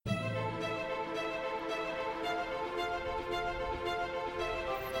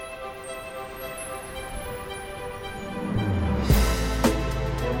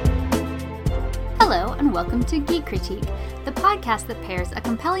and welcome to Geek Critique, the podcast that pairs a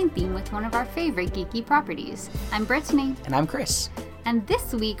compelling theme with one of our favorite geeky properties. I'm Brittany. And I'm Chris. And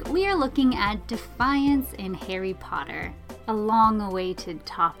this week we are looking at Defiance in Harry Potter, a long-awaited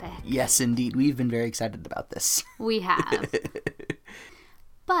topic. Yes, indeed. We've been very excited about this. We have.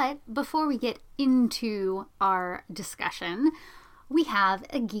 But before we get into our discussion, we have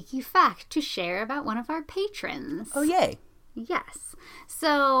a geeky fact to share about one of our patrons. Oh, yay. Yes.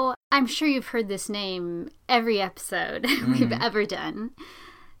 So I'm sure you've heard this name every episode we've ever done.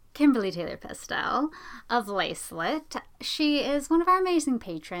 Kimberly Taylor Pestel of Lacelet. She is one of our amazing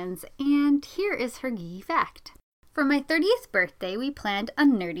patrons, and here is her geeky fact. For my 30th birthday, we planned a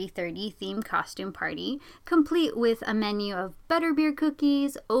Nerdy 30 themed costume party, complete with a menu of butterbeer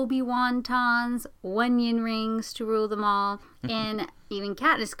cookies, Obi-Wan-tons, onion rings to rule them all, and even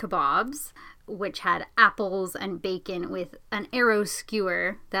Katniss kebabs, which had apples and bacon with an arrow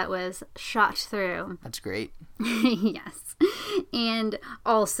skewer that was shot through. That's great. Yes. And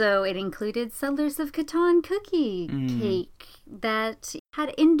also it included Settlers of Catan cookie cake that had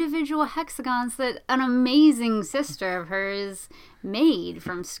individual hexagons that an amazing sister of hers made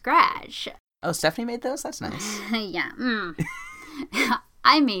from scratch. Oh, Stephanie made those? That's nice. Yeah.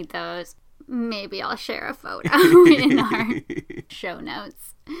 I made those. Maybe I'll share a photo in our show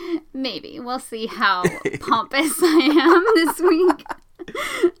notes. Maybe. We'll see how pompous I am this week.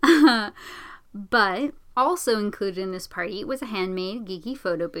 But also included in this party was a handmade geeky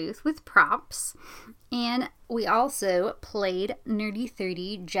photo booth with props. And we also played Nerdy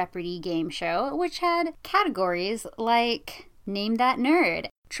 30 Jeopardy game show, which had categories like Name That Nerd,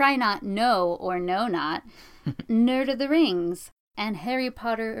 Try Not Know or Know Not, Nerd of the Rings, and Harry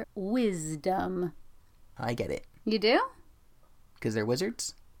Potter Wisdom. I get it. You do? Because they're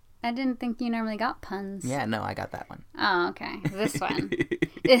wizards? I didn't think you normally got puns. Yeah, no, I got that one. Oh, okay. This one.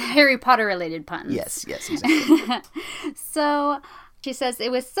 Harry Potter related puns. Yes, exactly. So she says,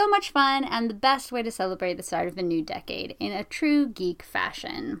 it was so much fun and the best way to celebrate the start of a new decade in a true geek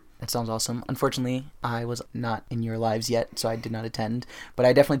fashion. That sounds awesome. Unfortunately, I was not in your lives yet, so I did not attend. But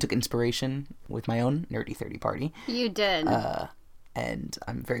I definitely took inspiration with my own Nerdy 30 party. You did. And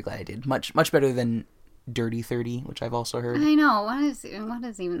I'm very glad I did. Much better than Dirty 30, which I've also heard. I know. What is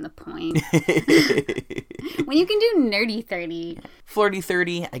even the point? When you can do Nerdy 30. Flirty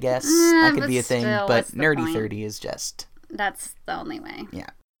 30, I guess. That could be a thing. Still, but Nerdy 30 is just... That's the only way. Yeah.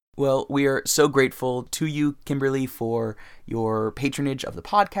 Well, we are so grateful to you, Kimberly, for your patronage of the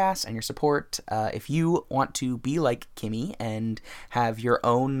podcast and your support. If you want to be like Kimmy and have your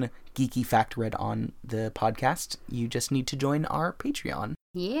own geeky fact read on the podcast, you just need to join our Patreon.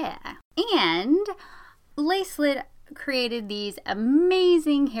 Yeah. And Lacelet created these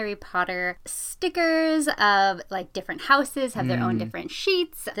amazing Harry Potter stickers of like different houses have their own different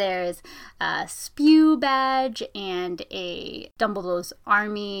sheets. There's a spew badge and a Dumbledore's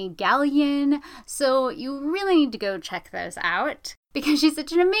Army galleon. So you really need to go check those out because she's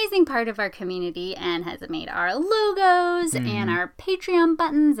such an amazing part of our community and has made our logos and our Patreon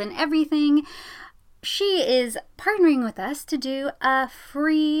buttons and everything. She is partnering with us to do a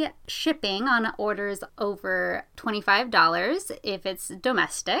free shipping on orders over $25 if it's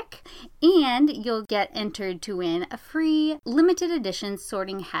domestic, and you'll get entered to win a free limited edition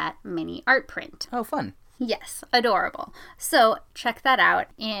Sorting Hat mini art print. Oh, fun. Yes, adorable. So check that out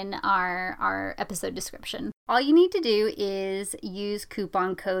in our episode description. All you need to do is use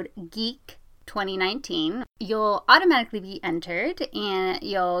coupon code GEEK2019. You'll automatically be entered and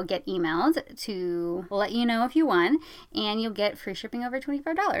you'll get emailed to let you know if you won, and you'll get free shipping over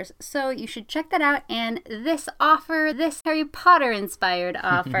 $25. So you should check that out. And this offer, this Harry Potter inspired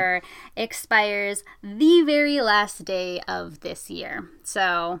offer, expires the very last day of this year.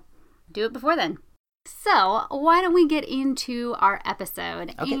 So do it before then. So why don't we get into our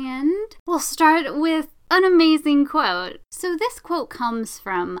episode? Okay. And we'll start with an amazing quote. So this quote comes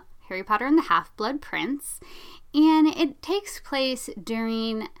from Harry Potter and the Half-Blood Prince, and it takes place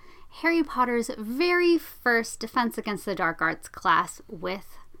during Harry Potter's very first Defense Against the Dark Arts class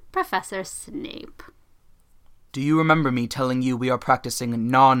with Professor Snape. Do you remember me telling you we are practicing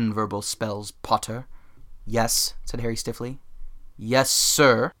non-verbal spells, Potter? Yes, said Harry stiffly. Yes,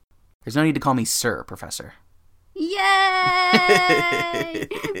 sir. There's no need to call me sir, Professor. Yay!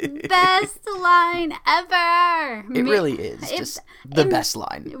 Best line ever! It really is. Just the best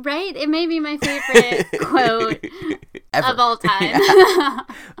line. Right? It may be my favorite quote ever. Of all time.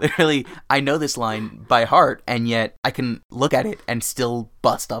 Literally, I know this line by heart, and yet I can look at it and still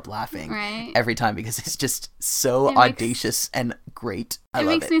bust up laughing every time because it's just so audacious and great. I love it.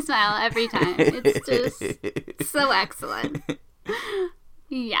 It makes me smile every time. It's just so excellent.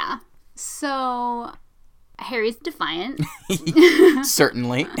 Yeah. So Harry's defiant.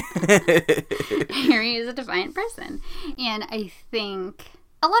 Certainly. Harry is a defiant person. And I think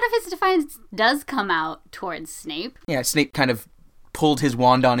a lot of his defiance does come out towards Snape. Yeah, Snape kind of pulled his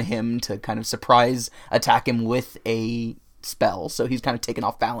wand on him to kind of surprise attack him with a spell. So he's kind of taken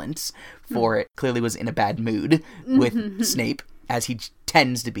off balance for it. Clearly was in a bad mood with Snape, as he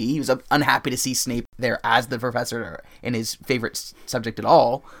tends to be. He was unhappy to see Snape there as the professor in his favorite subject at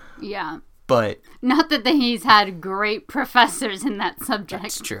all. Yeah. But not that he's had great professors in that subject.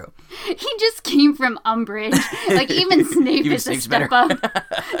 That's true. He just came from Umbridge. Like, even Snape is a step up.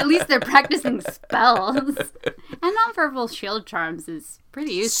 At least they're practicing spells. And nonverbal shield charms is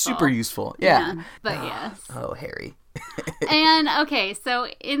pretty useful. Super useful, yeah. But yes. Oh, Harry. And, okay, so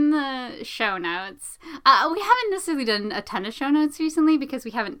in the show notes, we haven't necessarily done a ton of show notes recently because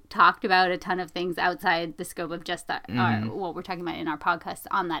we haven't talked about a ton of things outside the scope of just what we're talking about in our podcast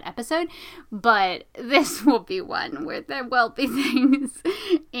on that episode. But this will be one where there will be things.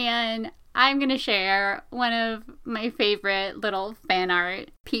 And I'm going to share one of my favorite little fan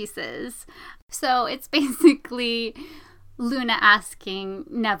art pieces. So it's basically Luna asking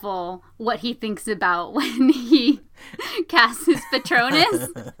Neville what he thinks about when he casts his Patronus.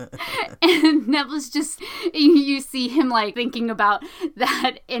 And Neville's just, you see him like thinking about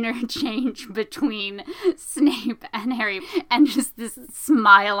that interchange between Snape and Harry and just this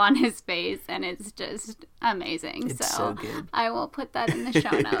smile on his face. And it's just amazing. It's so good. I will put that in the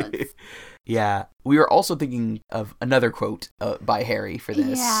show notes. Yeah. We were also thinking of another quote by Harry for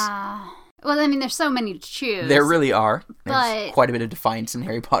this. Yeah. Well, I mean, there's so many to choose. There really are. But there's quite a bit of Defiance in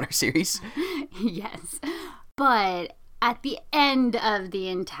Harry Potter series. Yes. But at the end of the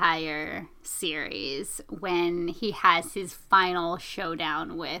entire series, when he has his final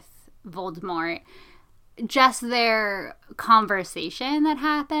showdown with Voldemort, just their conversation that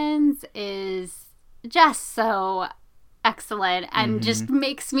happens is just so excellent and just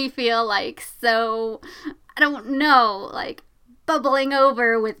makes me feel like so, I don't know, like bubbling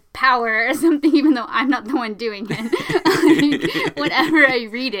over with power or something, even though I'm not the one doing it. Like, whenever I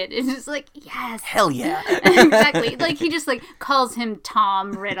read it, it's just like, yes. Hell yeah. Exactly. Like, he just, like, calls him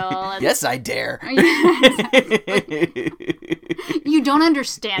Tom Riddle. And, yes, I dare. You don't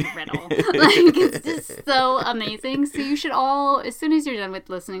understand Riddle. Like, it's just so amazing. So you should all, as soon as you're done with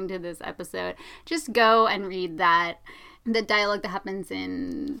listening to this episode, just go and read that. The dialogue that happens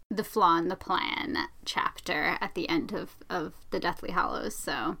in the Flaw in the Plan chapter at the end of the Deathly Hallows.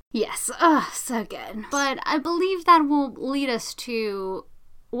 So, yes. So good. But I believe that will lead us to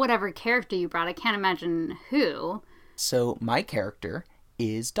whatever character you brought. I can't imagine who. So, my character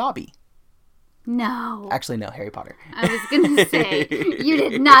is Dobby. No. Actually, no, Harry Potter. I was going to say, you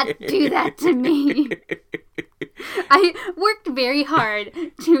did not do that to me. I worked very hard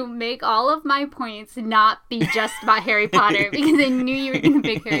to make all of my points not be just about Harry Potter because I knew you were going to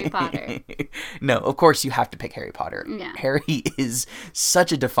pick Harry Potter. No, of course you have to pick Harry Potter. Yeah. Harry is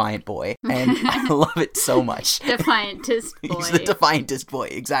such a defiant boy, and I love it so much. Defiantist boy. He's the defiantist boy,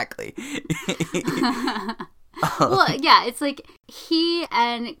 exactly. Well, yeah, it's like he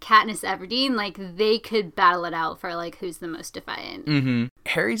and Katniss Everdeen, like, they could battle it out for, like, who's the most defiant. Mm-hmm.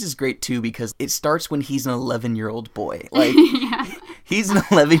 Harry's is great, too, because it starts when he's an 11-year-old boy. Like, yeah. He's an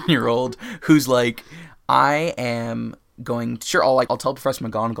 11-year-old who's like, I am going, sure, I'll tell Professor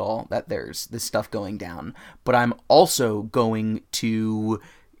McGonagall that there's this stuff going down, but I'm also going to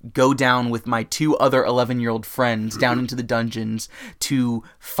go down with my two other 11-year-old friends down into the dungeons to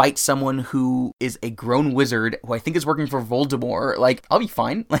fight someone who is a grown wizard who I think is working for Voldemort. Like, I'll be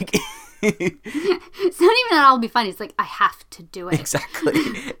fine. Like, it's not even that I'll be fine. It's like, I have to do it.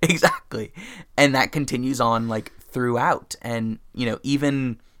 Exactly. And that continues on, like, throughout. And, you know,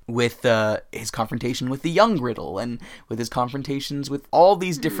 even with his confrontation with the young Riddle and with his confrontations with all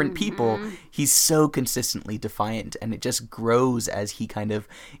these different people, he's so consistently defiant, and it just grows as he kind of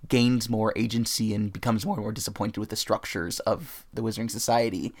gains more agency and becomes more and more disappointed with the structures of the Wizarding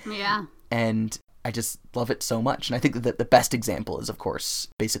Society. Yeah. And I just love it so much. And I think that the best example is, of course,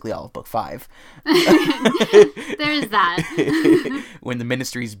 basically all of Book 5. There's that. When the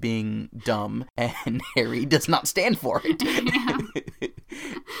Ministry's being dumb and Harry does not stand for it. Yeah.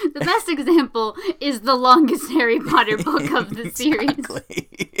 The best example is the longest Harry Potter book of the series.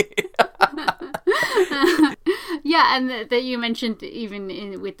 Yeah, and that you mentioned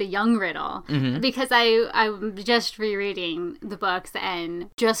even with the young Riddle, because I'm just rereading the books and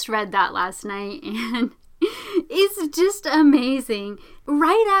just read that last night, and it's just amazing.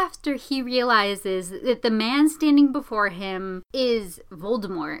 Right after he realizes that the man standing before him is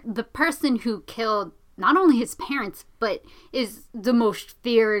Voldemort, the person who killed not only his parents, but is the most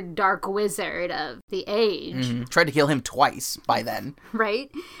feared dark wizard of the age. Tried to kill him twice by then. Right?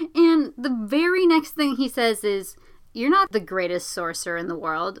 And the very next thing he says is, "You're not the greatest sorcerer in the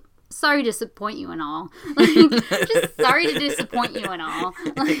world. Sorry to disappoint you and all." Just sorry to disappoint you and all.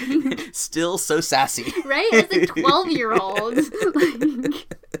 Still so sassy. Right? As a 12-year-old.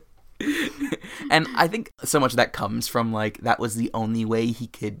 And I think so much of that comes from, that was the only way he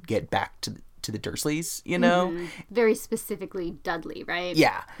could get back to the Dursleys, you know? Very specifically Dudley, right?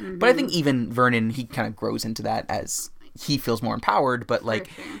 Yeah. But I think even Vernon, he kind of grows into that as he feels more empowered, but,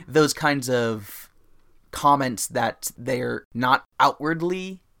 those kinds of comments that they're not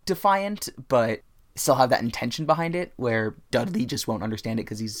outwardly defiant, but still have that intention behind it, where Dudley just won't understand it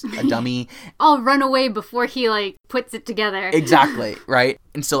because he's a dummy. I'll run away before he, puts it together. Exactly, right?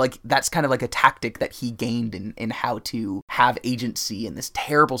 And so, that's kind of a tactic that he gained in how to have agency in this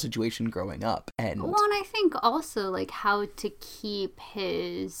terrible situation growing up. And I think also, how to keep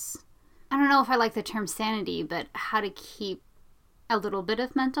his... I don't know if I like the term sanity, but how to keep a little bit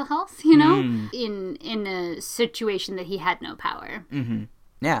of mental health, in a situation that he had no power. Mm-hmm.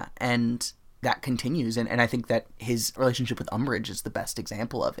 Yeah, and that continues, and I think that his relationship with Umbridge is the best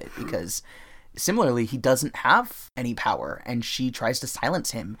example of it, because similarly, he doesn't have any power, and she tries to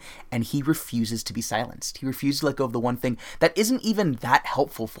silence him, and he refuses to be silenced. He refuses to let go of the one thing that isn't even that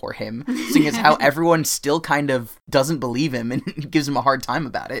helpful for him, seeing as how everyone still kind of doesn't believe him and gives him a hard time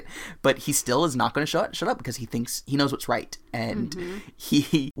about it, but he still is not going to shut up because he thinks he knows what's right, and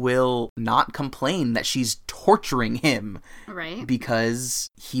he will not complain that she's torturing him, right? Because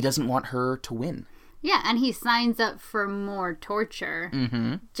he doesn't want her to win. Yeah, and he signs up for more torture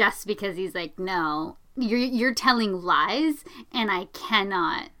just because he's like, no, you're telling lies, and I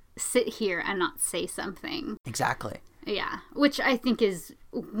cannot sit here and not say something. Exactly. Yeah, which I think is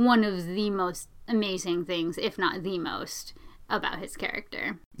one of the most amazing things, if not the most, about his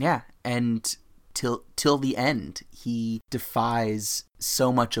character. Yeah, and till the end, he defies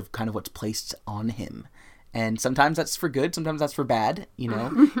so much of kind of what's placed on him. And sometimes that's for good, sometimes that's for bad,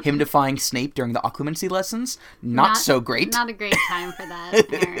 Him defying Snape during the occlumency lessons, not so great. Not a great time for that,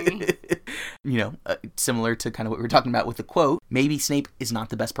 Harry. Similar to kind of what we were talking about with the quote, maybe Snape is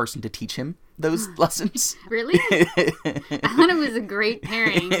not the best person to teach him those lessons. Really? I thought it was a great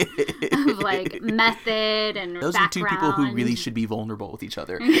pairing of, method and those background. are two people who really should be vulnerable with each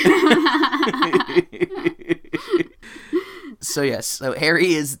other. So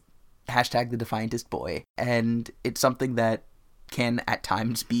Harry is... # the defiantest boy, and it's something that can at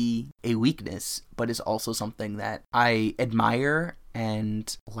times be a weakness, but is also something that I admire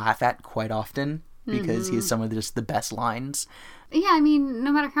and laugh at quite often because he has some of just the best lines. Yeah, I mean,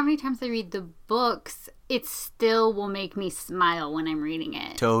 no matter how many times I read the books, it still will make me smile when I'm reading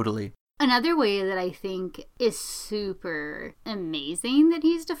it. Totally. Another way that I think is super amazing that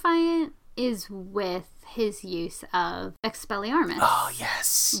he's defiant is with his use of Expelliarmus. Oh,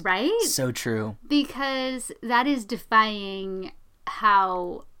 yes. Right? So true. Because that is defying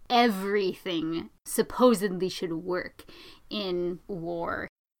how everything supposedly should work in war.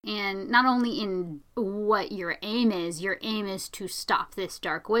 And not only in what your aim is to stop this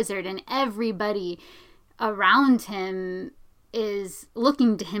dark wizard, and everybody around him is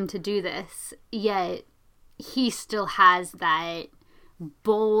looking to him to do this, yet he still has that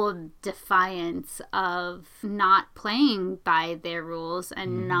bold defiance of not playing by their rules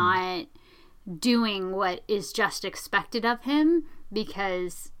and not doing what is just expected of him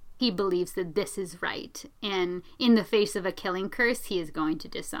because he believes that this is right. And in the face of a killing curse, he is going to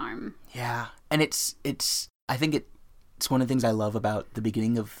disarm. Yeah. And I think it's one of the things I love about the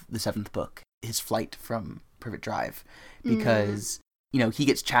beginning of the 7th book, his flight from Privet Drive, because, he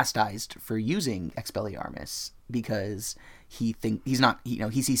gets chastised for using Expelliarmus because he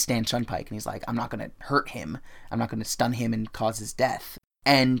sees Stan Shunpike and he's like, I'm not going to hurt him. I'm not going to stun him and cause his death.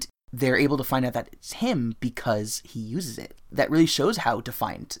 And they're able to find out that it's him because he uses it. That really shows how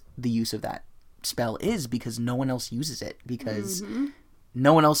defiant the use of that spell is, because no one else uses it, because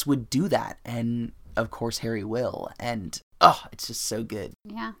no one else would do that. And of course Harry will. And it's just so good.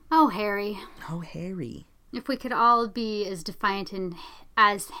 Yeah. Oh, Harry. Oh, Harry. If we could all be as defiant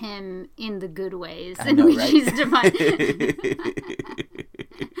as him in the good ways, I know, right? He's defiant.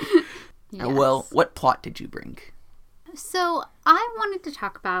 Yes. Well, what plot did you bring? So I wanted to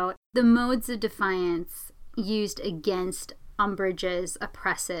talk about the modes of defiance used against Umbridge's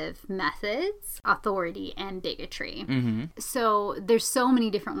oppressive methods, authority, and bigotry. So there's so many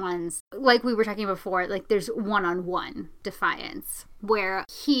different ones. Like we were talking before, there's one-on-one defiance, where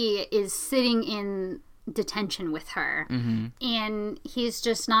he is sitting in detention with her. And he's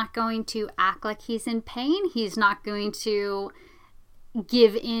just not going to act like he's in pain. He's not going to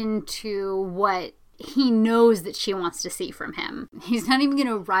give in to what he knows that she wants to see from him. He's not even going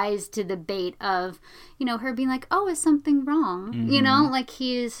to rise to the bait of, you know, her being like, oh, is something wrong? You know, like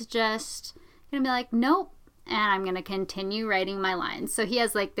he's just going to be like, nope. And I'm going to continue writing my lines. So he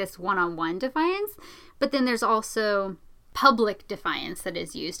has like this one-on-one defiance. But then there's also public defiance that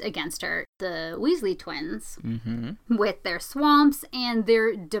is used against her. The Weasley twins, with their swamps and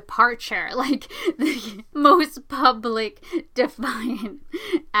their departure, like the most public defiant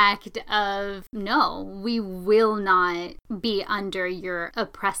act of, no, we will not be under your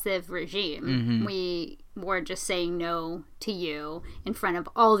oppressive regime. We were just saying no to you in front of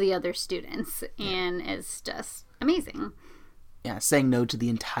all the other students, and it's just amazing. Yeah, saying no to the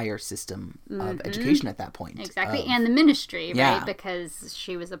entire system of education at that point. Exactly, and the ministry, right? Because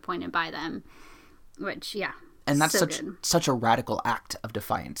she was appointed by them, which, and that's so such a radical act of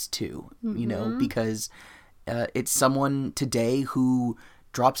defiance, too, you know, because it's someone today who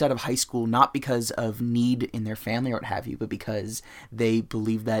drops out of high school not because of need in their family or what have you, but because they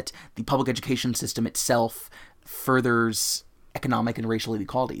believe that the public education system itself furthers economic and racial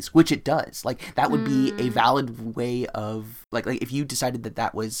inequalities, which it does. Like, that would be a valid way of, like if you decided that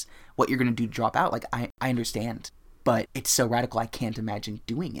that was what you're going to do to drop out, like, I understand. But it's so radical, I can't imagine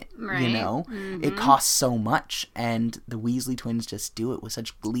doing it, you know? It costs so much, and the Weasley twins just do it with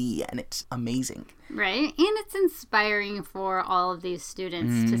such glee, and it's amazing. Right? And it's inspiring for all of these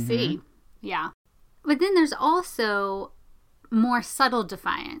students to see. Yeah. But then there's also more subtle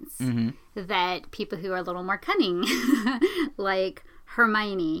defiance that people who are a little more cunning, like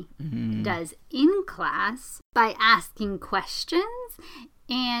Hermione does in class by asking questions,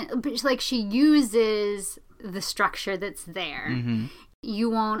 and like she uses the structure that's there. You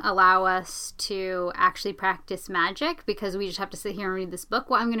won't allow us to actually practice magic because we just have to sit here and read this book.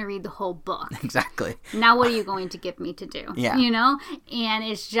 Well, I'm going to read the whole book. Exactly. Now what are you going to get me to do? Yeah. You know? And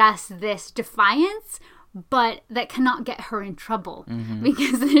it's just this defiance, but that cannot get her in trouble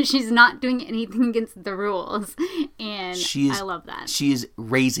because she's not doing anything against the rules. And I love that. She is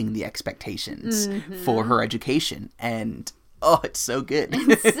raising the expectations for her education, and oh, it's so good.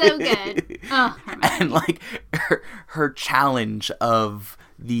 It's so good. Oh, and like her challenge of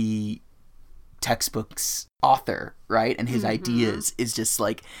the textbook's author, right, and his ideas is just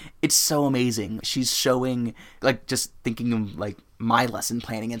like, it's so amazing. She's showing, like, just thinking of like my lesson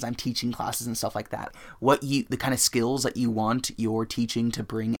planning as I'm teaching classes and stuff like that, the kind of skills that you want your teaching to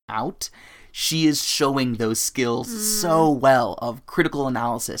bring out. She is showing those skills so well, of critical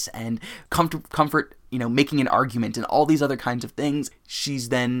analysis and comfort, you know, making an argument and all these other kinds of things. She's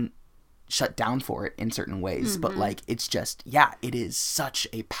then shut down for it in certain ways, but like, it's just, it is such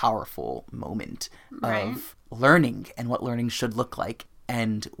a powerful moment of learning and what learning should look like,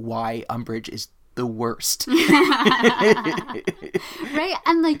 and why Umbridge is the worst. Right?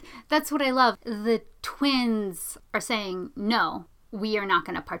 And like, that's what I love. The twins are saying, no, we are not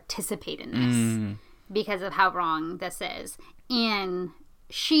going to participate in this because of how wrong this is. And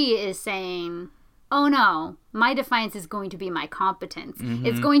she is saying, oh no, my defiance is going to be my competence.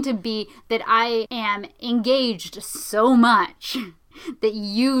 It's going to be that I am engaged so much that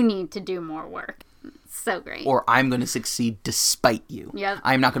you need to do more work. So great. Or I'm going to succeed despite you. Yep.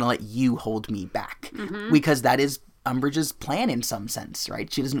 I'm not going to let you hold me back. Because that is Umbridge's plan in some sense,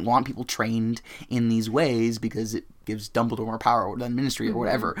 right? She doesn't want people trained in these ways because it gives Dumbledore more power or the ministry or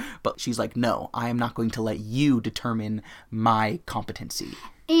whatever. But she's like, no, I am not going to let you determine my competency.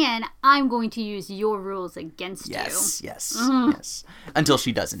 And I'm going to use your rules against you. Yes. Until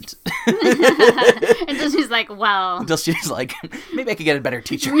she doesn't. Until she's like, well. Until she's like, maybe I could get a better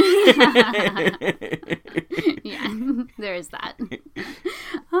teacher. Yeah, there is that.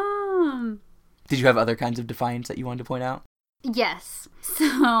 Did you have other kinds of defiance that you wanted to point out? Yes.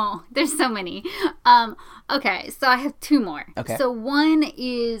 So, there's so many. Okay, so I have two more. Okay. So one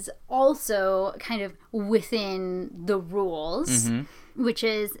is also kind of within the rules, which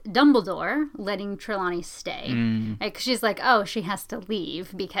is Dumbledore letting Trelawney stay. Like, she's like, oh, she has to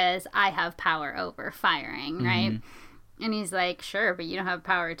leave because I have power over firing, right? And he's like, sure, but you don't have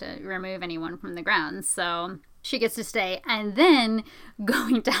power to remove anyone from the grounds, so she gets to stay. And then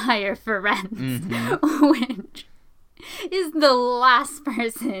going to hire Ferenz, which is the last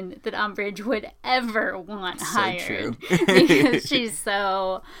person that Umbridge would ever want hired. True. Because she's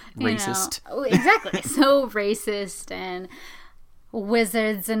so racist. Exactly. So racist, and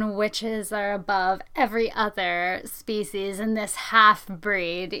wizards and witches are above every other species in this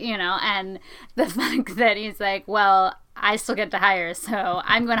half-breed, and the fact that he's like, well, I still get to hire, so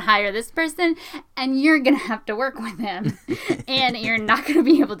I'm going to hire this person, and you're going to have to work with him, and you're not going to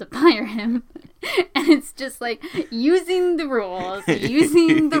be able to fire him. And it's just like using the rules,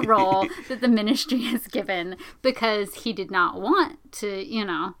 using the role that the ministry has given, because he did not want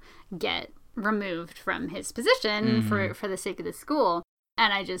to, get removed from his position for the sake of the school.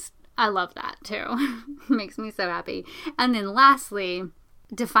 And I love that too. Makes me so happy. And then lastly,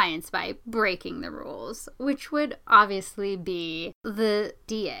 Defiance by breaking the rules, which would obviously be the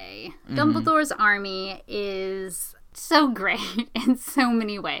DA. Dumbledore's army is so great in so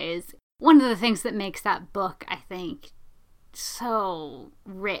many ways. One of the things that makes that book, I think, so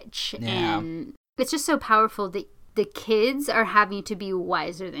rich, and it's just so powerful that the kids are having to be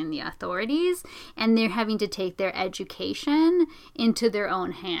wiser than the authorities, and they're having to take their education into their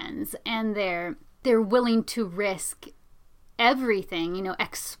own hands, and they're willing to risk everything,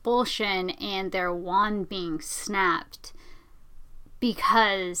 expulsion and their wand being snapped,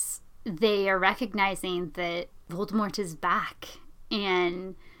 because they are recognizing that Voldemort is back,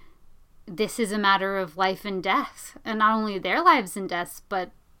 and this is a matter of life and death, and not only their lives and deaths,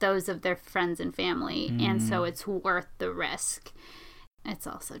 but those of their friends and family. And so it's worth the risk. It's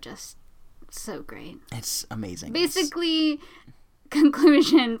also just so great. It's amazing. Basically,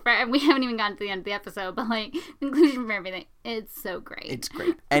 conclusion for, we haven't even gotten to the end of the episode, but conclusion for everything, it's so great. It's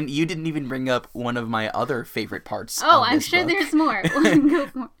great. And you didn't even bring up one of my other favorite parts. Oh, I'm sure book. There's more. Go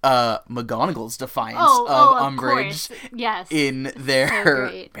for it. McGonagall's defiance of Umbridge. Course. Yes. In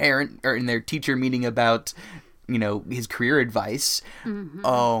their parent or in their teacher meeting about his career advice.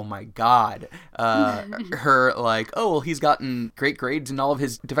 Oh my God. Her he's gotten great grades in all of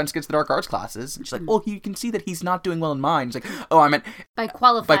his Defense Against the Dark Arts classes. And she's like, well, you can see that he's not doing well in mine. He's like, oh, I meant by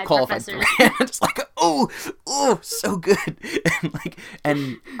qualified professors. It's like, oh, so good.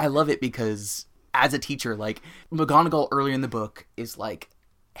 And I love it because as a teacher, McGonagall earlier in the book is like,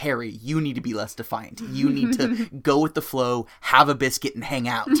 Harry, you need to be less defiant. You need to go with the flow, have a biscuit, and hang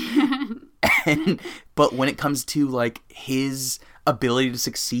out. But when it comes to his ability to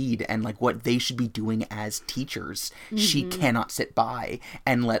succeed and what they should be doing as teachers, she cannot sit by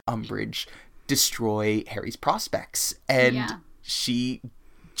and let Umbridge destroy Harry's prospects. And she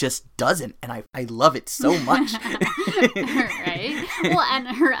just doesn't, and I love it so much. Right? Well, and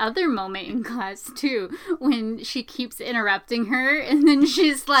her other moment in class too, when she keeps interrupting her, and then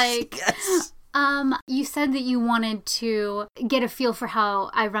she's like, yes. You said that you wanted to get a feel for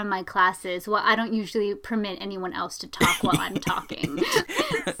how I run my classes. Well, I don't usually permit anyone else to talk while I'm talking.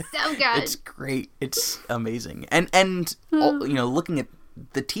 So good. It's great. It's amazing. And looking at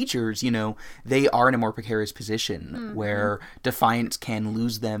the teachers, they are in a more precarious position where Defiance can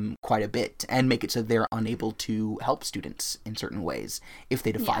lose them quite a bit and make it so they're unable to help students in certain ways if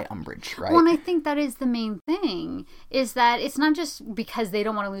they defy Umbridge, right? Well, and I think that is the main thing, is that it's not just because they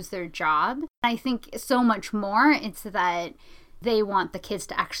don't want to lose their job. I think so much more, it's that they want the kids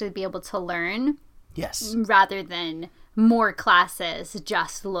to actually be able to learn. Yes. Rather than more classes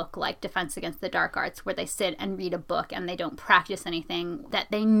just look like Defense Against the Dark Arts, where they sit and read a book and they don't practice anything that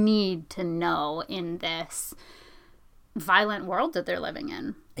they need to know in this violent world that they're living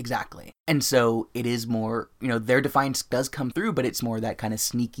in. Exactly. And so it is more, their defiance does come through, but it's more that kind of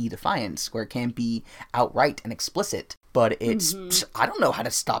sneaky defiance where it can't be outright and explicit. But it's, I don't know how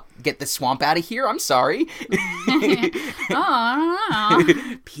to get this swamp out of here. I'm sorry. I don't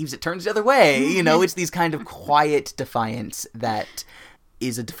know. Peeves, it turns the other way. It's these kind of quiet defiance that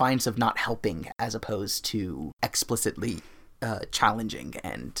is a defiance of not helping as opposed to explicitly challenging,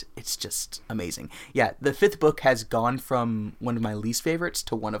 and it's just amazing. Yeah, the fifth book has gone from one of my least favorites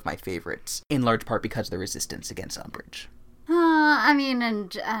to one of my favorites, in large part because of the resistance against Umbridge.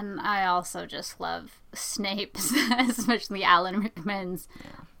 And I also just love Snape, especially Alan Rickman's.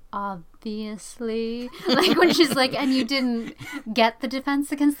 Yeah. Obviously. When she's like, and you didn't get the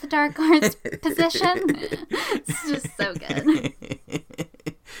Defense Against the Dark Arts position? It's just so good.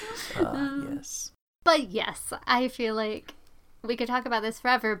 Yes. But yes, I feel like we could talk about this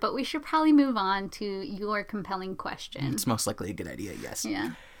forever, but we should probably move on to your compelling question. It's most likely a good idea, yes.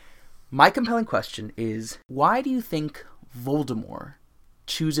 Yeah. My compelling question is, why do you think Voldemort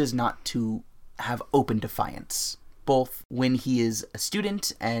chooses not to have open defiance, both when he is a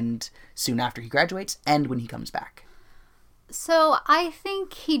student and soon after he graduates and when he comes back? So I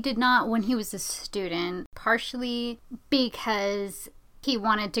think he did not when he was a student, partially because he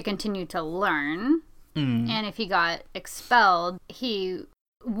wanted to continue to learn. And if he got expelled, he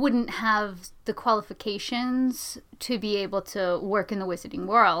wouldn't have the qualifications to be able to work in the wizarding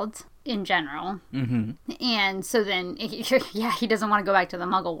world. in general. Mm-hmm. And so then, yeah, he doesn't want to go back to the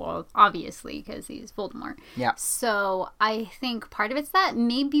Muggle world, obviously, because he's Voldemort. Yeah. So I think part of it's that.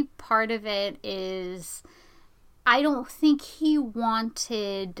 Maybe part of it is, I don't think he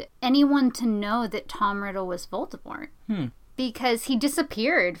wanted anyone to know that Tom Riddle was Voldemort. Because he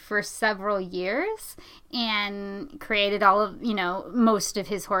disappeared for several years and created all of, most of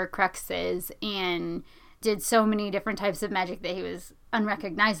his Horcruxes and did so many different types of magic that he was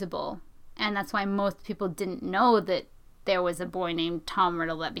unrecognizable. And that's why most people didn't know that there was a boy named Tom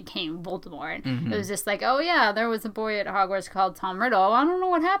Riddle that became Voldemort. It was just like, oh yeah, there was a boy at Hogwarts called Tom Riddle. I don't know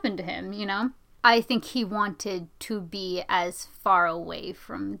what happened to him, I think he wanted to be as far away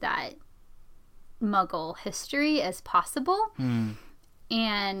from that Muggle history as possible.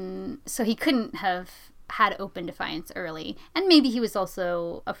 And so he couldn't have had open defiance early. And maybe he was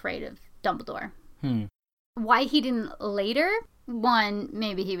also afraid of Dumbledore. Why he didn't later? One,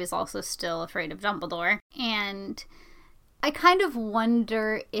 maybe he was also still afraid of Dumbledore. And I kind of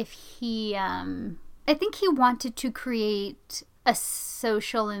wonder if he, I think he wanted to create a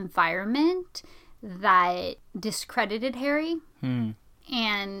social environment that discredited Harry.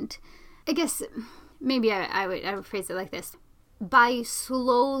 And I guess maybe I would phrase it like this. By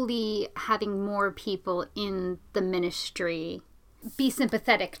slowly having more people in the Ministry be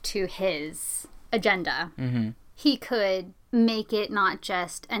sympathetic to his agenda, he could make it not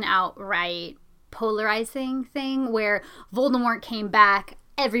just an outright polarizing thing where Voldemort came back,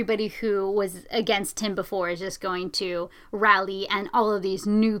 everybody who was against him before is just going to rally, and all of these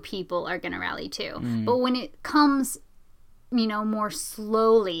new people are going to rally too. But when it comes, more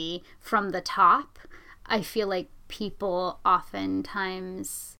slowly from the top, I feel like people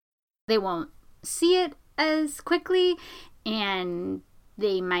oftentimes, they won't see it as quickly, and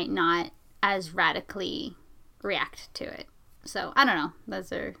they might not as radically react to it. So, I don't know.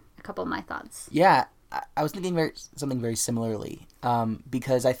 Those are a couple of my thoughts. Yeah, I was thinking something very similarly,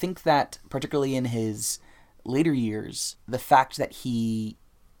 because I think that, particularly in his later years, the fact that he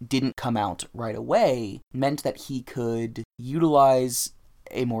didn't come out right away meant that he could utilize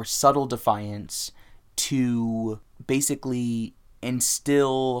a more subtle defiance to basically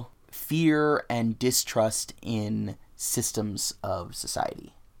instill fear and distrust in systems of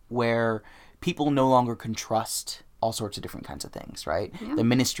society, where people no longer can trust all sorts of different kinds of things, right? Yeah. The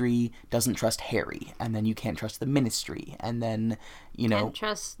Ministry doesn't trust Harry, and then you can't trust the Ministry, and then, Can't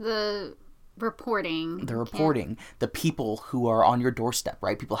trust the reporting. The people who are on your doorstep,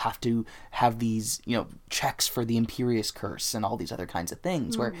 right? People have to have these, checks for the Imperious Curse and all these other kinds of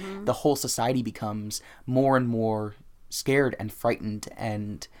things, where the whole society becomes more and more scared and frightened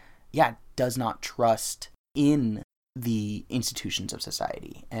and, does not trust in the institutions of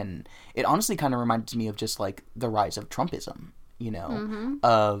society. And it honestly kind of reminded me of just like the rise of Trumpism,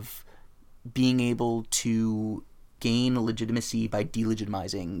 of being able to gain legitimacy by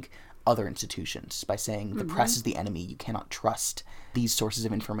delegitimizing other institutions, by saying the press is the enemy, you cannot trust these sources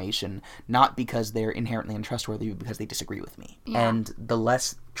of information, not because they're inherently untrustworthy, but because they disagree with me. Yeah. And the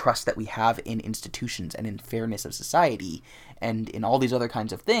less trust that we have in institutions and in fairness of society and in all these other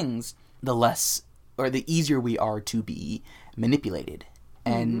kinds of things, the less, or the easier we are to be manipulated.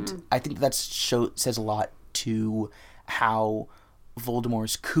 And I think that says a lot to how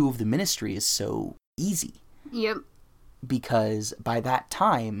Voldemort's coup of the Ministry is so easy. Yep. Because by that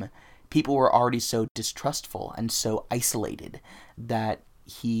time, people were already so distrustful and so isolated that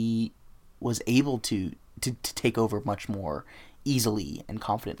he was able to take over much more easily and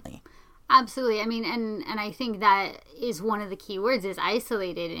confidently. Absolutely. I mean, and I think that is one of the key words, is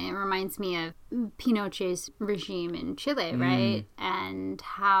isolated. And it reminds me of Pinochet's regime in Chile, right? And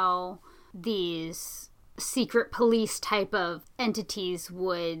how these secret police type of entities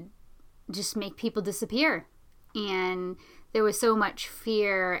would just make people disappear. And there was so much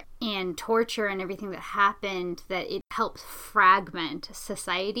fear and torture and everything that happened that it helped fragment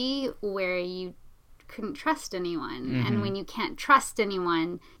society, where you couldn't trust anyone. And when you can't trust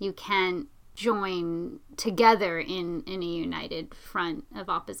anyone, you can't join together in a united front of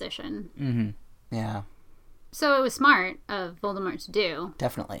opposition. Yeah. So it was smart of Voldemort to do.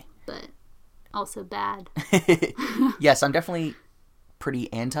 Definitely. But also bad. Yes, I'm definitely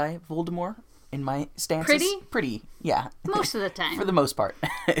pretty anti-Voldemort in my stances. Pretty, yeah. Most of the time. For the most part.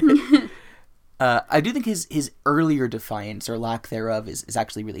 I do think his earlier defiance, or lack thereof, is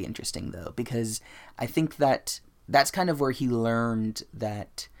actually really interesting, though, because I think that's kind of where he learned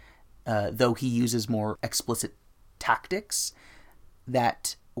that, though he uses more explicit tactics,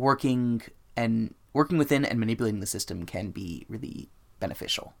 that working within and manipulating the system can be really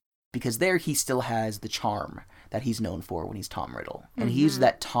beneficial. because there he still has the charm that he's known for when he's Tom Riddle. And he uses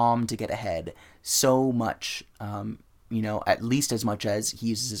that Tom to get ahead so much, at least as much as he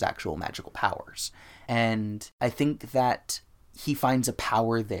uses his actual magical powers. And I think that he finds a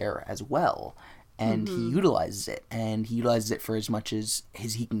power there as well. And he utilizes it. And he utilizes it for as much as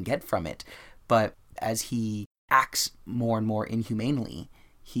he can get from it. But as he acts more and more inhumanely,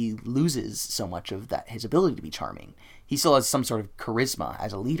 he loses so much of that, his ability to be charming. He still has some sort of charisma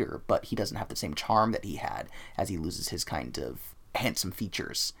as a leader, but he doesn't have the same charm that he had as he loses his kind of handsome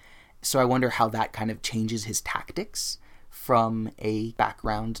features. So I wonder how that kind of changes his tactics from a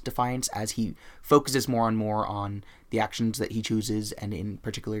background Defiance as he focuses more and more on the actions that he chooses, and in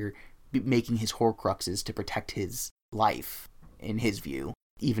particular making his Horcruxes to protect his life, in his view,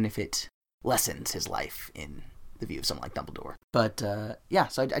 even if it lessens his life in the view of someone like Dumbledore. But so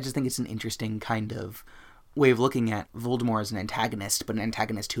I just think it's an interesting kind of way of looking at Voldemort as an antagonist, but an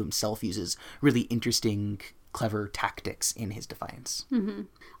antagonist who himself uses really interesting, clever tactics in his Defiance. Mm-hmm.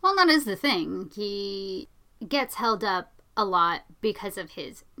 Well, that is the thing. He gets held up a lot because of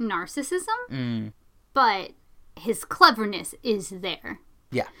his narcissism, but his cleverness is there.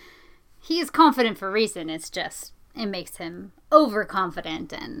 Yeah. He is confident for a reason. It's just, it makes him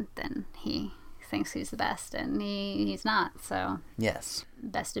overconfident, and then he thinks he's the best, and he's not. So yes,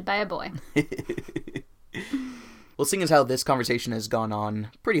 bested by a boy. Well, seeing as how this conversation has gone on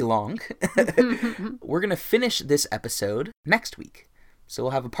pretty long, we're going to finish this episode next week. So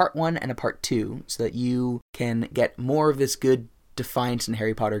we'll have a part 1 and a part 2 so that you can get more of this good Defiance and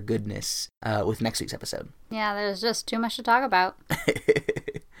Harry Potter goodness with next week's episode. Yeah, there's just too much to talk about.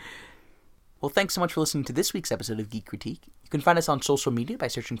 Well, thanks so much for listening to this week's episode of Geek Critique. You can find us on social media by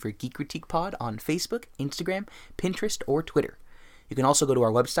searching for Geek Critique Pod on Facebook, Instagram, Pinterest, or Twitter. You can also go to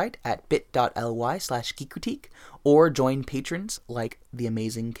our website at bit.ly/geekcritique, or join patrons like the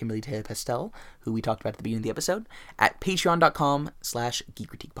amazing Kimberly Taylor Pastel, who we talked about at the beginning of the episode, at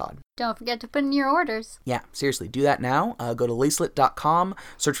patreon.com/geekcritiquepod. Don't forget to put in your orders. Yeah, seriously, do that now. Go to lacelet.com,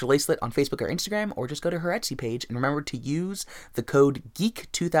 search for Lacelet on Facebook or Instagram, or just go to her Etsy page, and remember to use the code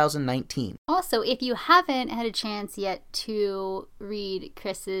GEEK2019. Also, if you haven't had a chance yet to read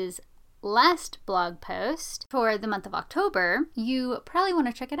Chris's last blog post for the month of October, you probably want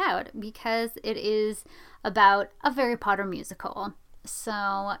to check it out because it is about a Harry Potter musical.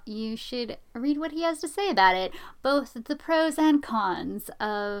 So you should read what he has to say about it, both the pros and cons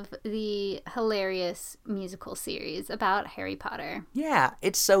of the hilarious musical series about Harry Potter. Yeah,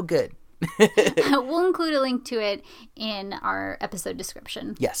 it's so good. We'll include a link to it in our episode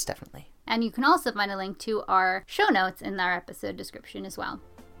description. Yes, definitely. And you can also find a link to our show notes in our episode description as well.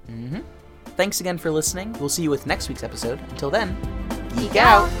 Thanks again for listening. We'll see you with next week's episode. Until then, geek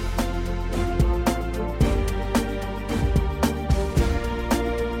out! out.